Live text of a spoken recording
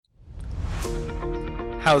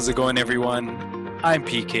How's it going, everyone? I'm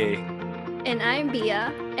PK. And I'm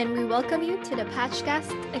Bia, and we welcome you to the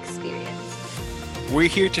Patchcast experience. We're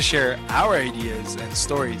here to share our ideas and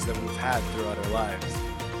stories that we've had throughout our lives.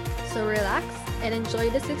 So relax and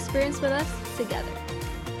enjoy this experience with us together.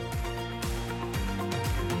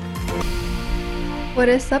 What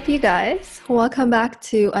is up, you guys? Welcome back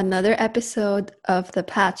to another episode of the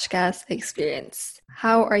Patchcast experience.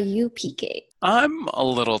 How are you, PK? I'm a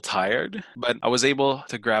little tired, but I was able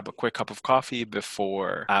to grab a quick cup of coffee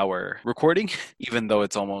before our recording, even though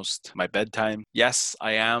it's almost my bedtime. Yes,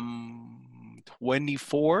 I am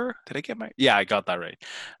 24. Did I get my... Yeah, I got that right.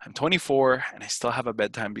 I'm 24 and I still have a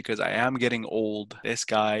bedtime because I am getting old. This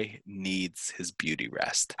guy needs his beauty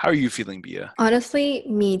rest. How are you feeling, Bia? Honestly,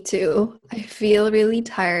 me too. I feel really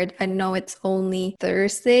tired. I know it's only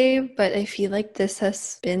Thursday, but I feel like this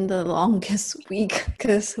has been the longest week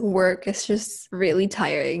because work is just really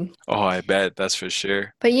tiring. Oh, I bet. That's for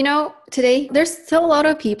sure. But today there's still a lot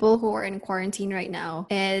of people who are in quarantine right now.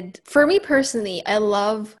 And for me personally, I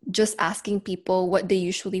love just asking people what they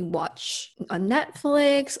usually watch on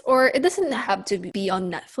Netflix, or it doesn't have to be on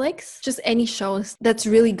Netflix, just any shows that's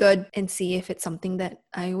really good, and see if it's something that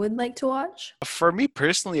I would like to watch. For me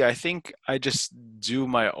personally, I think I just do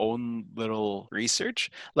my own little research.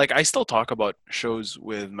 Like, I still talk about shows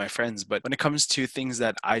with my friends, but when it comes to things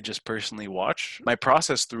that I just personally watch, my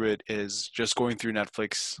process through it is just going through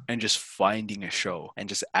Netflix and just finding a show and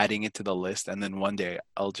just adding it to the list. And then one day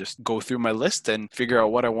I'll just go through my list and figure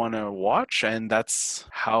out what I want to watch. And that's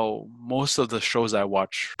how most of the shows I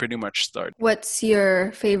watch pretty much start. What's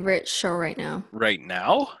your favorite show right now? Right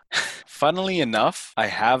now, funnily enough, I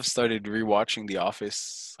have started rewatching The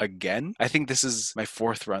Office again. I think this is my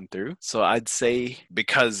fourth run through. So I'd say,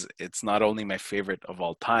 because it's not only my favorite of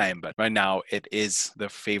all time, but right now it is the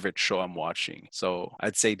favorite show I'm watching. So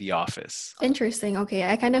I'd say The Office. Interesting. Okay,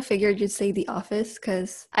 I kind of figured you'd say The Office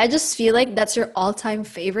because I just feel like that's your all-time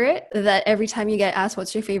favorite, that every time you get asked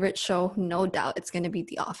what's your favorite show, no doubt it's going to be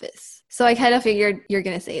The Office. So I kind of figured you're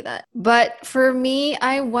going to say that. But for me,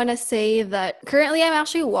 I want to say that currently I'm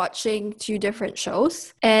actually watching two different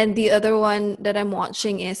shows. And the other one that I'm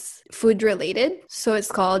watching is food related. So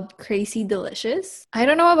it's called Crazy Delicious. I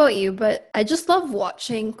don't know about you, but I just love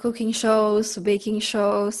watching cooking shows, baking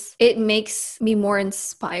shows. It makes me more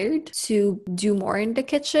inspired to do more in the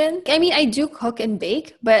kitchen. I mean, I do cook and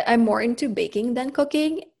bake, but I'm more into baking than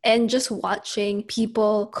cooking. And just watching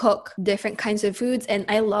people cook different kinds of foods. And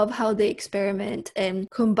I love how they experiment and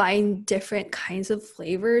combine different kinds of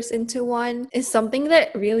flavors into one is something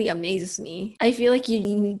that really amazes me. I feel like you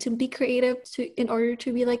need to be creative in order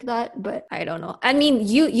to be like that, but I don't know. I mean,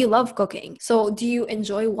 you love cooking. So do you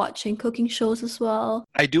enjoy watching cooking shows as well?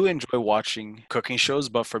 I do enjoy watching cooking shows,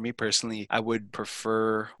 but for me personally, I would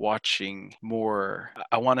prefer watching more,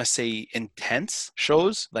 I want to say, intense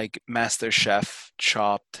shows like MasterChef,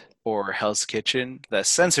 Chopped, or Hell's Kitchen, the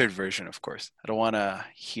censored version, of course. I don't want to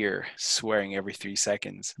hear swearing every 3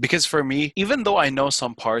 seconds. Because for me, even though I know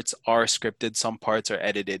some parts are scripted, some parts are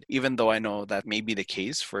edited, even though I know that may be the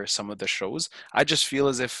case for some of the shows, I just feel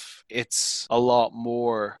as if it's a lot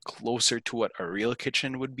more closer to what a real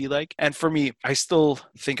kitchen would be like. And for me, I still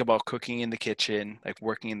think about cooking in the kitchen, like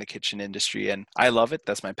working in the kitchen industry, and I love it.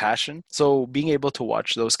 That's my passion. So being able to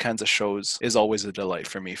watch those kinds of shows is always a delight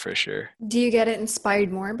for me, for sure. Do you get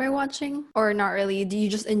inspired more by watching, or not really? Do you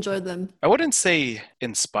just enjoy them? I wouldn't say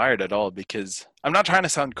inspired at all, because I'm not trying to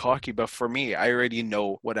sound cocky, but for me, I already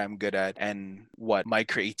know what I'm good at and what my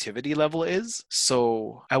creativity level is.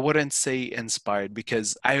 So I wouldn't say inspired,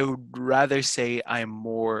 because I would rather say I'm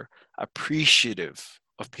more appreciative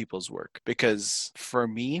of people's work, because for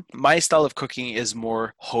me, my style of cooking is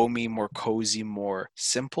more homey, more cozy, more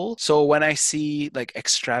simple. So when I see like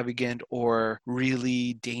extravagant or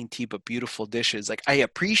really dainty but beautiful dishes, like, I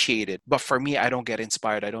appreciate it, but for me, I don't get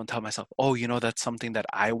inspired. I don't tell myself, oh, that's something that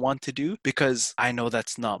I want to do, because I know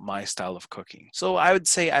that's not my style of cooking. So I would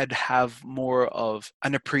say I'd have more of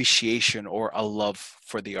an appreciation or a love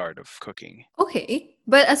for the art of cooking. Okay.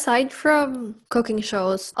 But aside from cooking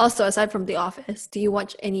shows, also aside from The Office, do you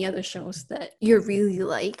watch any other shows that you really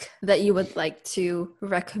like that you would like to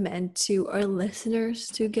recommend to our listeners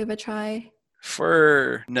to give a try?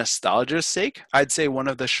 For nostalgia's sake, I'd say one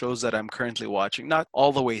of the shows that I'm currently watching, not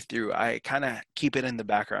all the way through, I kind of keep it in the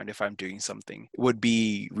background if I'm doing something, would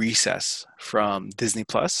be Recess from Disney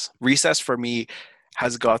Plus. Recess, for me,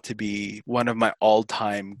 has got to be one of my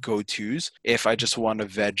all-time go-tos if I just want to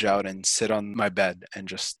veg out and sit on my bed and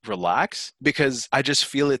just relax, because I just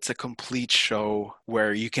feel it's a complete show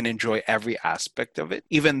where you can enjoy every aspect of it,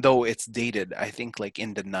 even though it's dated, I think like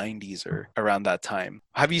in the 90s or around that time.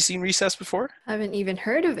 Have you seen Recess before? I haven't even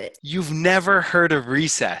heard of it. You've never heard of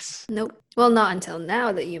Recess? Nope. Well, not until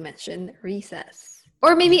now that you mentioned Recess.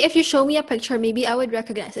 Or maybe if you show me a picture, maybe I would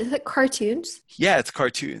recognize it. Is it cartoons? Yeah, it's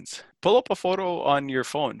cartoons. Pull up a photo on your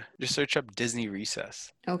phone. Just search up Disney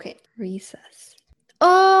Recess. Okay, Recess.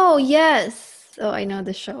 Oh, yes. Oh, I know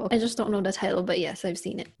the show. I just don't know the title, but yes, I've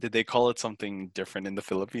seen it. Did they call it something different in the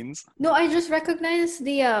Philippines? No, I just recognize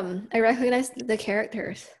the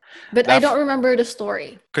characters. But I don't remember the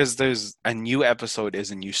story. Because there's a new episode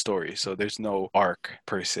is a new story, so there's no arc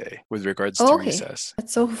per se with regards to Recess.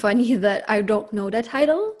 That's so funny that I don't know the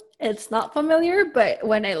title. It's not familiar, but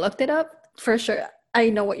when I looked it up, for sure, I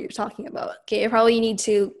know what you're talking about. Okay, I probably need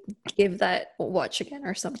to give that a watch again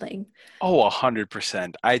or something. Oh,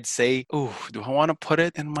 100%. I'd say, do I want to put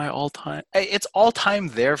it in my all-time? It's all-time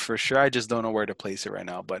there for sure. I just don't know where to place it right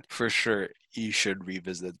now, but for sure, you should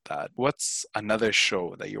revisit that. What's another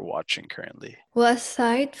show that you're watching currently? Well,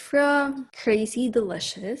 aside from Crazy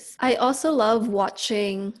Delicious, I also love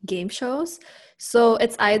watching game shows. So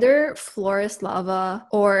it's either Floor is Lava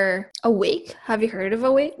or Awake. Have you heard of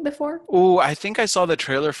Awake before? Oh, I think I saw the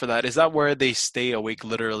trailer for that. Is that where they stay awake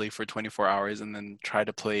literally for 24 hours and then try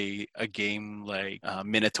to play a game like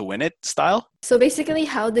Minute to Win It style? So basically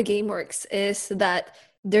how the game works is that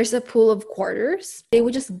there's a pool of quarters. They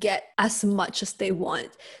would just get as much as they want.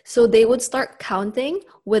 So they would start counting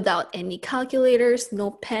without any calculators,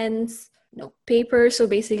 no pens, no paper. So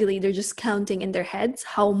basically they're just counting in their heads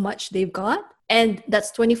how much they've got. And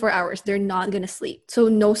that's 24 hours. They're not going to sleep. So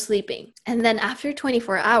no sleeping. And then after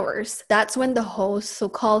 24 hours, that's when the host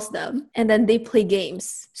calls them and then they play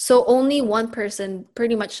games. So only one person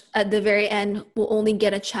pretty much at the very end will only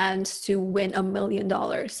get a chance to win $1 million.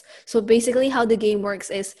 So basically how the game works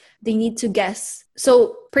is they need to guess.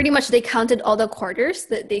 So pretty much they counted all the quarters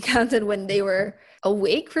that they counted when they were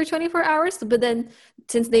awake for 24 hours, but then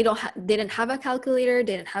since they didn't have a calculator,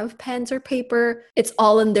 they didn't have pens or paper, it's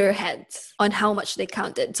all in their heads on how much they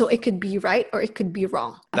counted. So it could be right or it could be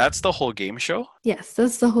wrong. That's the whole game show? Yes,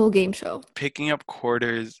 that's the whole game show. Picking up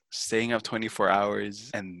quarters, staying up 24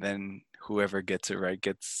 hours, and then whoever gets it right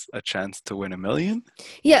gets a chance to win $1 million?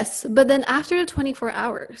 Yes, but then after the 24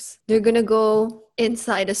 hours, they're gonna go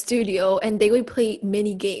inside a studio and they would play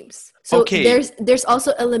mini games. So there's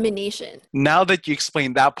also elimination. Now that you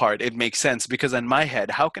explained that part, it makes sense, because in my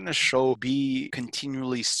head, how can a show be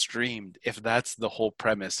continually streamed if that's the whole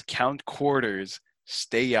premise? Count quarters,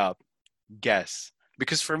 stay up, guess.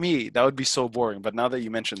 Because for me, that would be so boring. But now that you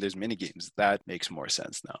mentioned there's mini games, that makes more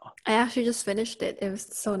sense now. I actually just finished it. It was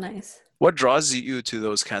so nice. What draws you to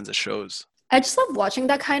those kinds of shows? I just love watching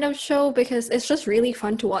that kind of show because it's just really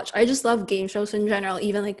fun to watch. I just love game shows in general,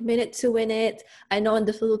 even like Minute to Win It. I know in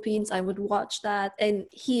the Philippines, I would watch that. And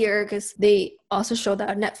here, because they also show that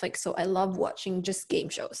on Netflix. So I love watching just game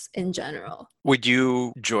shows in general. Would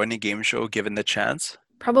you join a game show given the chance?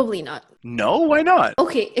 Probably not. No? Why not?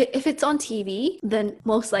 Okay, if it's on TV, then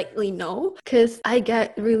most likely no, because I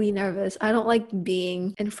get really nervous. I don't like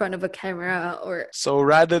being in front of a camera or... So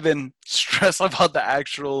rather than stress about the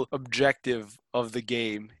actual objective of the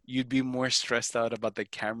game, you'd be more stressed out about the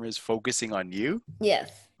cameras focusing on you?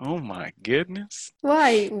 Yes. Oh my goodness.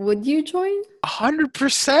 Why? Would you join?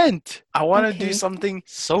 100%. I want to do something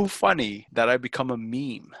so funny that I become a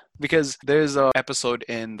meme. Because there's an episode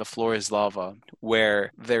in The Floor is Lava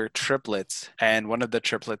where they're triplets, and one of the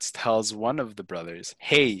triplets tells one of the brothers,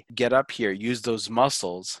 hey, get up here, use those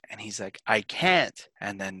muscles. And he's like, I can't.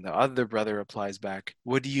 And then the other brother replies back,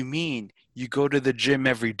 what do you mean? You go to the gym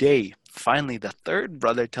every day. Finally, the third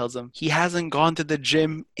brother tells him he hasn't gone to the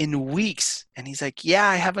gym in weeks. And he's like, yeah,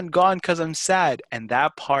 I haven't gone because I'm sad. And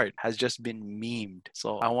that part has just been memed.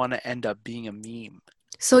 So I want to end up being a meme.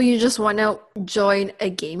 So you just want to join a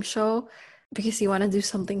game show because you want to do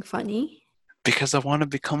something funny? Because I want to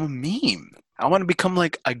become a meme. I want to become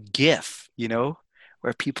like a GIF, you know,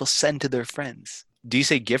 where people send to their friends. Do you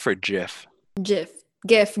say GIF or GIF? GIF.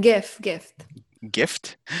 Gift.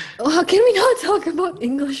 Gift? Oh, can we not talk about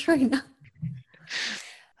English right now?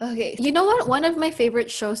 Okay. You know what? One of my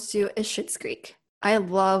favorite shows too is Schitt's Creek. I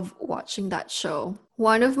love watching that show.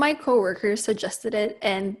 One of my coworkers suggested it,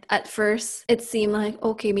 and at first it seemed like,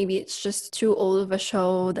 okay, maybe it's just too old of a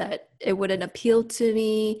show that it wouldn't appeal to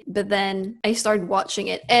me. But then I started watching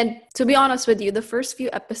it. And to be honest with you, the first few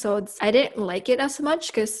episodes, I didn't like it as much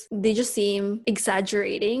because they just seem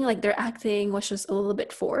exaggerating. Like their acting was just a little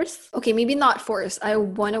bit forced. Okay, maybe not forced. I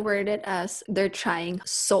want to word it as they're trying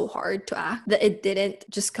so hard to act that it didn't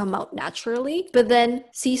just come out naturally. But then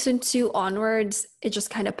season 2 onwards, it just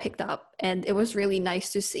kind of picked up, and it was really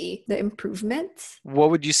nice to see the improvements.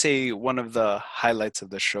 What would you say one of the highlights of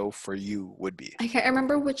the show for you would be? I can't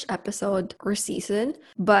remember which episode or season,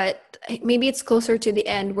 but maybe it's closer to the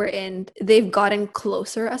end wherein they've gotten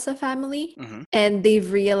closer as a family Mm-hmm. and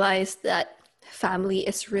they've realized that family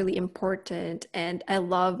is really important. And I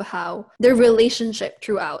love how their relationship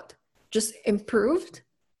throughout just improved,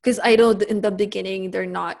 because I know in the beginning they're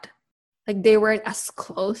not, like, they weren't as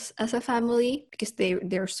close as a family because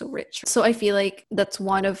they're so rich. So I feel like that's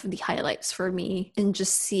one of the highlights for me in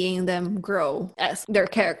just seeing them grow as their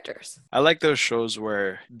characters. I like those shows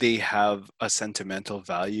where they have a sentimental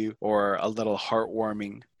value or a little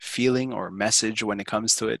heartwarming feeling or message when it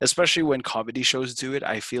comes to it. Especially when comedy shows do it,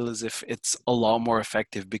 I feel as if it's a lot more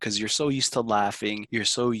effective because you're so used to laughing, you're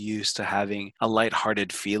so used to having a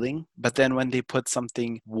lighthearted feeling. But then when they put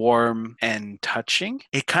something warm and touching,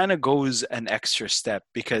 it kind of goes an extra step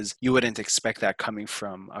because you wouldn't expect that coming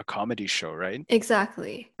from a comedy show, right?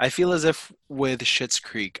 Exactly. I feel as if with Schitt's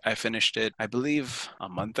Creek, I finished it, I believe, a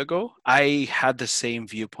month ago. I had the same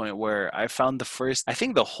viewpoint where I found I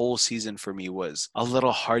think the whole season for me was a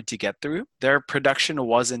little hard to get through. Their production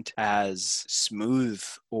wasn't as smooth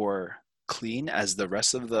or clean as the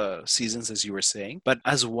rest of the seasons, as you were saying. But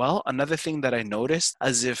as well, another thing that I noticed,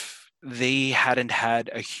 as if they hadn't had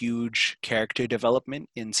a huge character development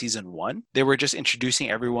in season 1. They were just introducing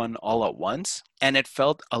everyone all at once, and it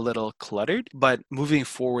felt a little cluttered. But moving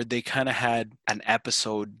forward, they kind of had an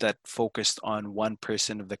episode that focused on one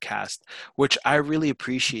person of the cast, which I really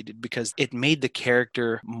appreciated because it made the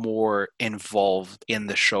character more involved in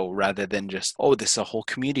the show rather than just, oh, this is a whole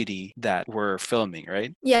community that we're filming,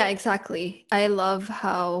 right? Yeah, exactly. I love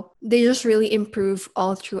how they just really improve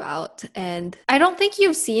all throughout. And I don't think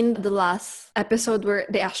you've seen the last episode where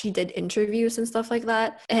they actually did interviews and stuff like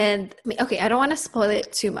that. And okay, I don't want to spoil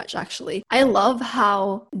it too much actually. I love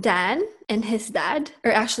how Dan and his dad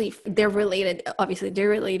are actually, they're related. Obviously, they're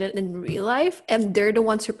related in real life, and they're the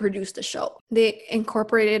ones who produced the show. They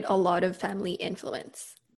incorporated a lot of family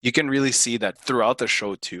influence. You can really see that throughout the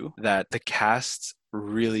show too, that the cast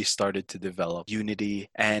really started to develop unity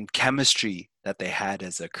and chemistry that they had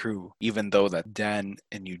as a crew, even though that Dan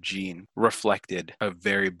and Eugene reflected a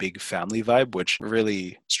very big family vibe, which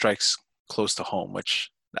really strikes close to home, which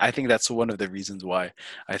I think that's one of the reasons why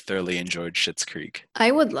I thoroughly enjoyed Schitt's Creek.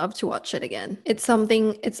 I would love to watch it again. It's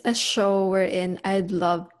a show wherein I'd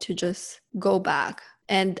love to just go back.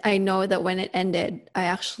 And I know that when it ended, I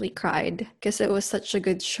actually cried because it was such a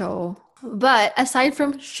good show. But aside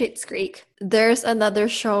from Schitt's Creek, there's another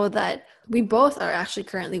show that we both are actually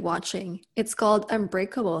currently watching. It's called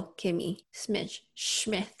Unbreakable Kimmy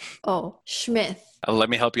Schmidt. Oh, Schmidt.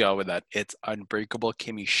 Let me help you out with that. It's Unbreakable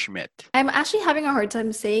Kimmy Schmidt. I'm actually having a hard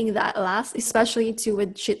time saying that last, especially to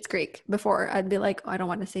with Schitt's Creek. Before, I'd be like, oh, I don't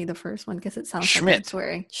want to say the first one because it sounds like I'm Schmidt.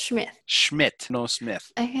 swearing. Schmidt. Schmidt, no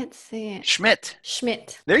Smith. I can't say it. Schmidt.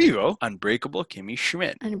 Schmidt. There you go. Unbreakable Kimmy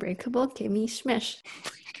Schmidt. Unbreakable Kimmy Schmidt.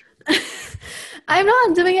 I'm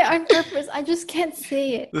not doing it on purpose. I just can't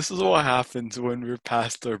say it. This is what happens when we're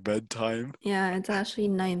past our bedtime. Yeah, it's actually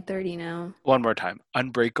 9:30 now. One more time.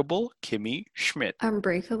 Unbreakable Kimmy Schmidt.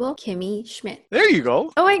 Unbreakable Kimmy Schmidt. There you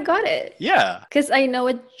go. Oh, I got it. Yeah. Because I know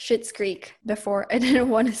it Schitt's Creek before. I didn't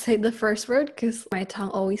want to say the first word because my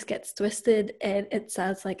tongue always gets twisted and it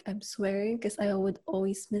sounds like I'm swearing because I would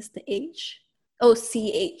always miss the H. Oh,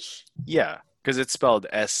 CH. Yeah. Because it's spelled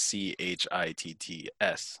Schitts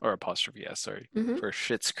or apostrophe S, sorry, for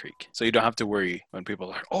Schitt's Creek. So you don't have to worry when people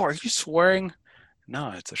are like, oh, are you swearing?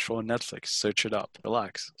 No, it's a show on Netflix. Search it up.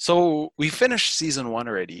 Relax. So we finished season 1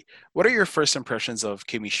 already. What are your first impressions of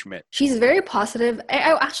Kimmy Schmidt? She's very positive.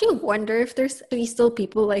 I actually wonder if there's still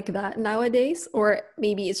people like that nowadays, or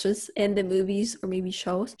maybe it's just in the movies or maybe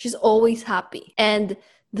shows. She's always happy. And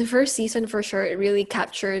the first season, for sure, it really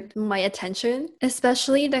captured my attention,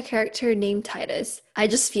 especially the character named Titus. I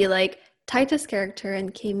just feel like Titus' character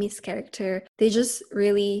and Kimmy's character, they just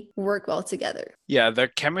really work well together. Yeah, the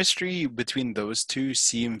chemistry between those two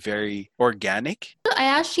seem very organic. I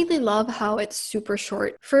actually love how it's super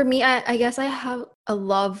short. For me, I guess I have a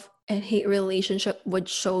love and hate relationship with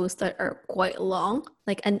shows that are quite long,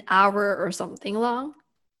 like an hour or something long.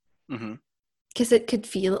 Mm-hmm. Because it could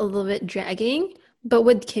feel a little bit dragging. But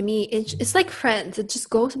with Kimmy, it's like Friends. It just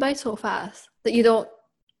goes by so fast that you don't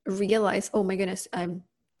realize, oh my goodness, I'm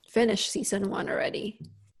finished season one already.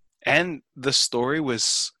 And the story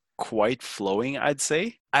was quite flowing, I'd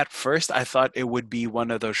say. At first, I thought it would be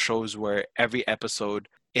one of those shows where every episode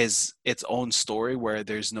is its own story, where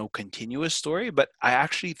there's no continuous story. But I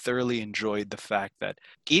actually thoroughly enjoyed the fact that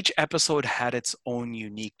each episode had its own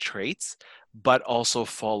unique traits, but also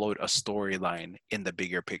followed a storyline in the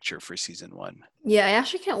bigger picture for season one. Yeah, I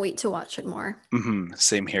actually can't wait to watch it more.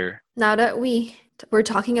 Same here. Now that we're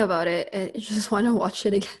talking about it, I just want to watch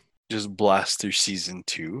it again. Just blast through season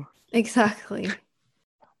two. Exactly.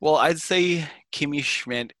 Well, I'd say Kimmy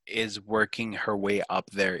Schmidt is working her way up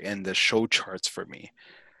there in the show charts for me.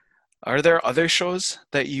 Are there other shows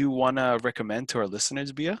that you want to recommend to our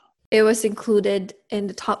listeners, Bia? It was included in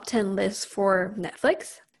the top 10 list for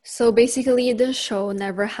Netflix. So basically, the show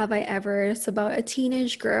Never Have I Ever is about a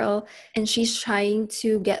teenage girl, and she's trying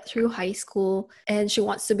to get through high school, and she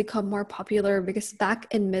wants to become more popular because back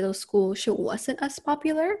in middle school, she wasn't as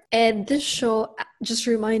popular. And this show just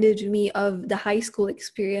reminded me of the high school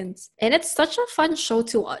experience. And it's such a fun show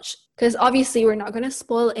to watch because obviously, we're not going to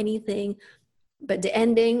spoil anything. But the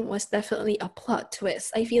ending was definitely a plot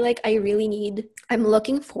twist. I feel like I'm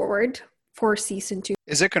looking forward for season two.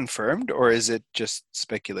 Is it confirmed or is it just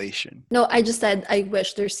speculation? No, I just said I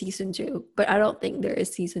wish there's season two, but I don't think there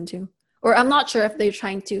is season two. Or I'm not sure if they're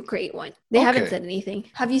trying to create one. They haven't said anything.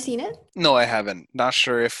 Have you seen it? No, I haven't. Not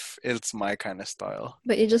sure if it's my kind of style.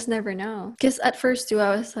 But you just never know. Because at first, too,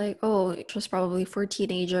 I was like, oh, it was probably for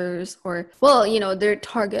teenagers or, well, their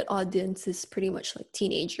target audience is pretty much like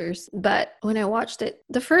teenagers. But when I watched it,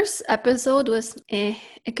 the first episode was,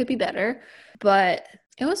 it could be better. But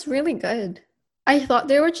it was really good. I thought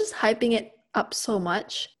they were just hyping it up so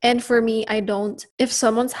much. And for me, if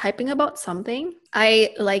someone's hyping about something,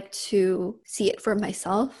 I like to see it for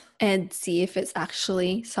myself and see if it's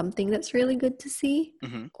actually something that's really good to see,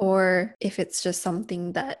 or if it's just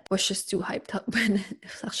something that was just too hyped up and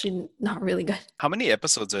it's actually not really good. How many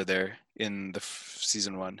episodes are there in the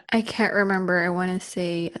season one? I can't remember. I want to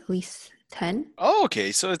say at least 10. Oh,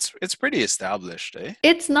 okay. So it's pretty established, eh?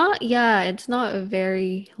 It's not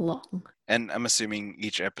very long. And I'm assuming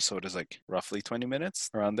each episode is like roughly 20 minutes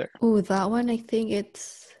around there. Oh, that one, I think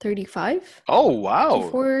it's 35. Oh, wow.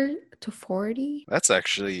 To 40. That's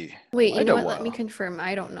actually Wait, you know what? a Let me while. confirm.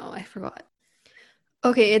 I don't know. I forgot.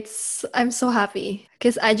 Okay, I'm so happy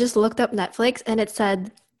because I just looked up Netflix and it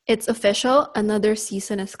said it's official. Another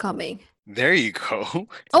season is coming. There you go.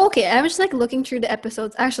 Oh, okay, I was just like looking through the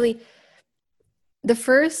episodes. Actually, the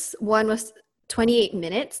first one was 28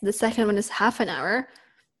 minutes. The second one is half an hour.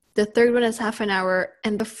 The third one is half an hour.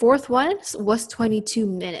 And the fourth one was 22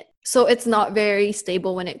 minutes. So it's not very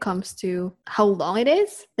stable when it comes to how long it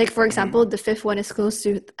is. Like, for example, the fifth one is close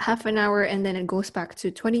to half an hour and then it goes back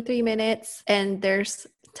to 23 minutes and there's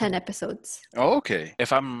 10 episodes. Oh, okay.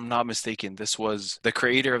 If I'm not mistaken, this was the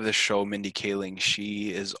creator of the show, Mindy Kaling.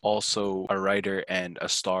 She is also a writer and a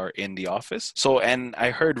star in The Office. So, and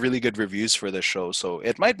I heard really good reviews for the show. So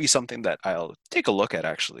it might be something that I'll take a look at,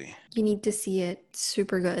 actually. You need to see it.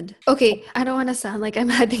 Super good. Okay, I don't want to sound like I'm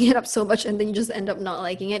hyping it up so much and then you just end up not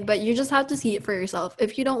liking it, but you just have to see it for yourself.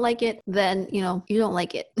 If you don't like it, then, you don't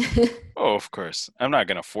like it. Oh, of course. I'm not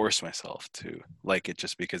going to force myself to like it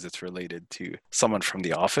just because it's related to someone from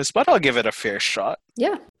The Office, but I'll give it a fair shot.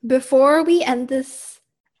 Yeah. Before we end this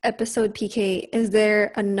episode, PK, is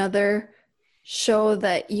there another show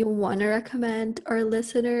that you want to recommend our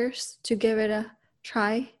listeners to give it a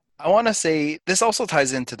try? I want to say this also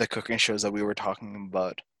ties into the cooking shows that we were talking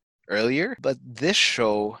about earlier, but this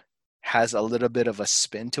show has a little bit of a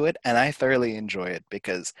spin to it, and I thoroughly enjoy it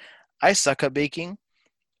because I suck at baking,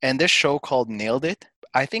 and this show called Nailed It,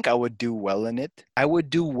 I think I would do well in it. I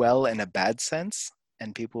would do well in a bad sense,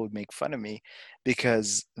 and people would make fun of me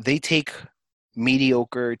because they take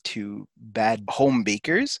mediocre to bad home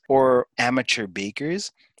bakers or amateur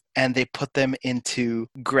bakers and they put them into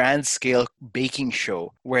grand scale baking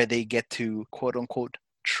show where they get to quote unquote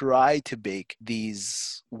try to bake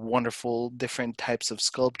these wonderful different types of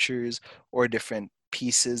sculptures or different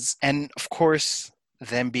pieces. And of course,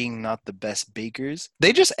 them being not the best bakers,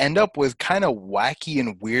 they just end up with kind of wacky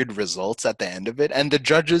and weird results at the end of it. And the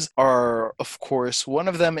judges are, of course, one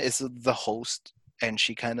of them is the host, and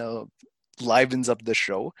she kind of livens up the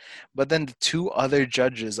show. But then the two other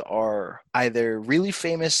judges are either really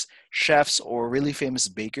famous chefs or really famous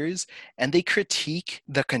bakers, and they critique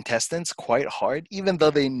the contestants quite hard, even though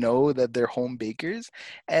they know that they're home bakers.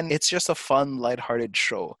 And it's just a fun, lighthearted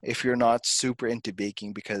show if you're not super into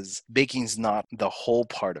baking, because baking's not the whole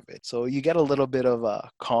part of it. So you get a little bit of a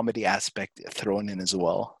comedy aspect thrown in as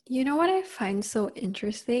well. You know what I find so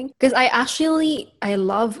interesting? Because I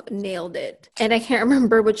love Nailed It. And I can't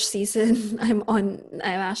remember which season I'm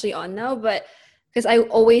actually on now, but because I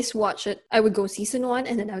always watch it. I would go season 1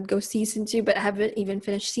 and then I would go season 2, but I haven't even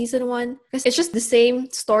finished season 1 because it's just the same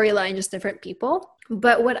storyline, just different people.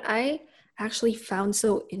 But what I actually found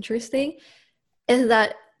so interesting is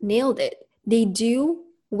that Nailed It, they do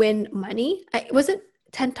win money. Was it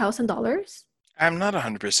 $10,000? I'm not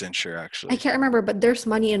 100% sure, I actually. can't remember, but there's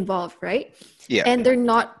money involved, right? Yeah. And they're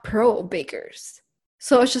not pro bakers.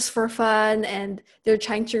 So it's just for fun, and they're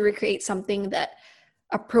trying to recreate something that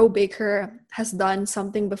a pro baker has done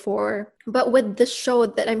something before. But with this show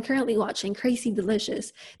that I'm currently watching, Crazy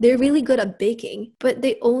Delicious, they're really good at baking, but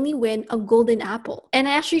they only win a golden apple. And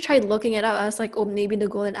I actually tried looking it up. I was like, oh, maybe the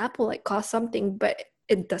golden apple like costs something, but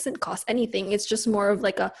it doesn't cost anything. It's just more of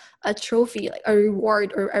like a trophy, like a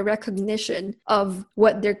reward or a recognition of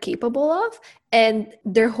what they're capable of. And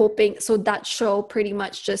they're hoping, so that show pretty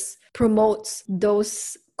much just promotes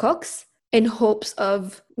those cooks in hopes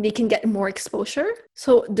of they can get more exposure.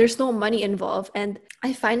 So there's no money involved. And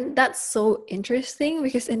I find that so interesting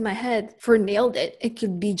because in my head, for Nailed It, it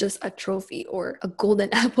could be just a trophy or a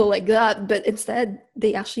golden apple like that. But instead,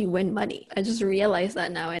 they actually win money. I just realized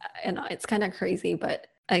that now. And it's kind of crazy. But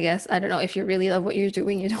I guess, I don't know, if you really love what you're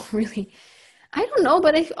doing, you don't really, I don't know.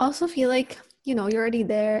 But I also feel like, you're already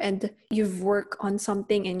there and you've worked on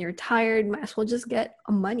something and you're tired, might as well just get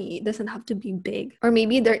money. It doesn't have to be big. Or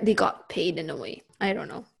maybe they got paid in a way. I don't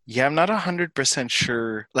know. Yeah, I'm not 100%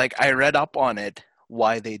 sure. Like, I read up on it,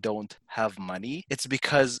 why they don't have money. It's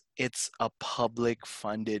because it's a public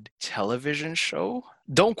funded television show.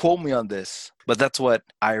 Don't quote me on this, but that's what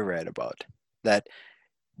I read about. That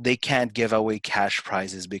they can't give away cash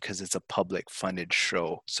prizes because it's a public funded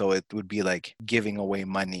show. So it would be like giving away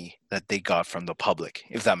money that they got from the public,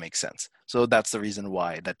 if that makes sense. So that's the reason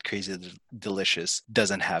why that Crazy Delicious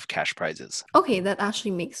doesn't have cash prizes. Okay, that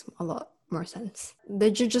actually makes a lot more sense.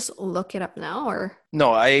 Did you just look it up now or?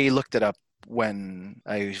 No, I looked it up when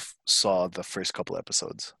I saw the first couple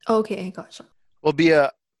episodes. Okay, gotcha. Well,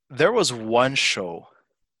 Bia, there was one show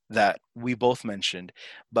that we both mentioned,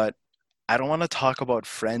 but I don't want to talk about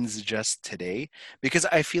Friends just today because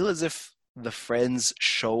I feel as if the Friends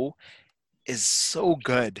show is so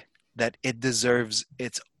good that it deserves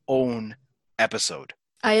its own episode.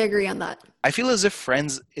 I agree on that. I feel as if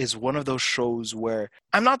Friends is one of those shows where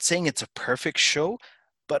I'm not saying it's a perfect show,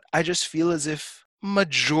 but I just feel as if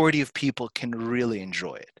majority of people can really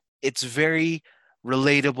enjoy it. It's very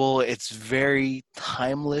relatable, it's very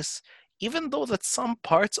timeless. Even though that some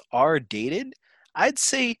parts are dated, I'd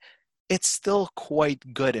say it's still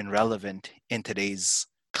quite good and relevant in today's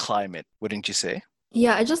climate, wouldn't you say?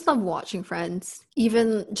 Yeah, I just love watching Friends.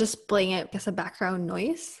 Even just playing it as a background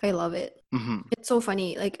noise. I love it. Mm-hmm. It's so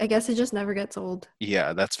funny. Like, I guess it just never gets old.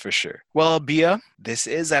 Yeah, that's for sure. Well, Bia, this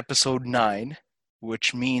is episode 9,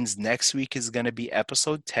 which means next week is going to be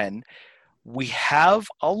episode 10. We have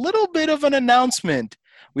a little bit of an announcement.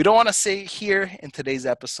 We don't want to say it here in today's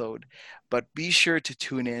episode, but be sure to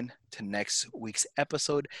tune in to next week's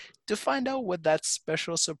episode to find out what that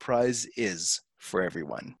special surprise is for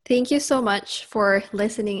everyone. Thank you so much for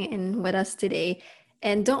listening in with us today.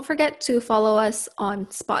 And don't forget to follow us on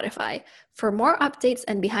Spotify. For more updates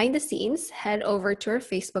and behind the scenes, head over to our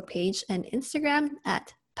Facebook page and Instagram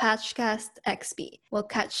at PatchcastXP. We'll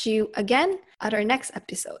catch you again at our next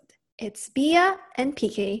episode. It's Bia and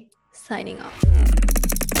PK signing off.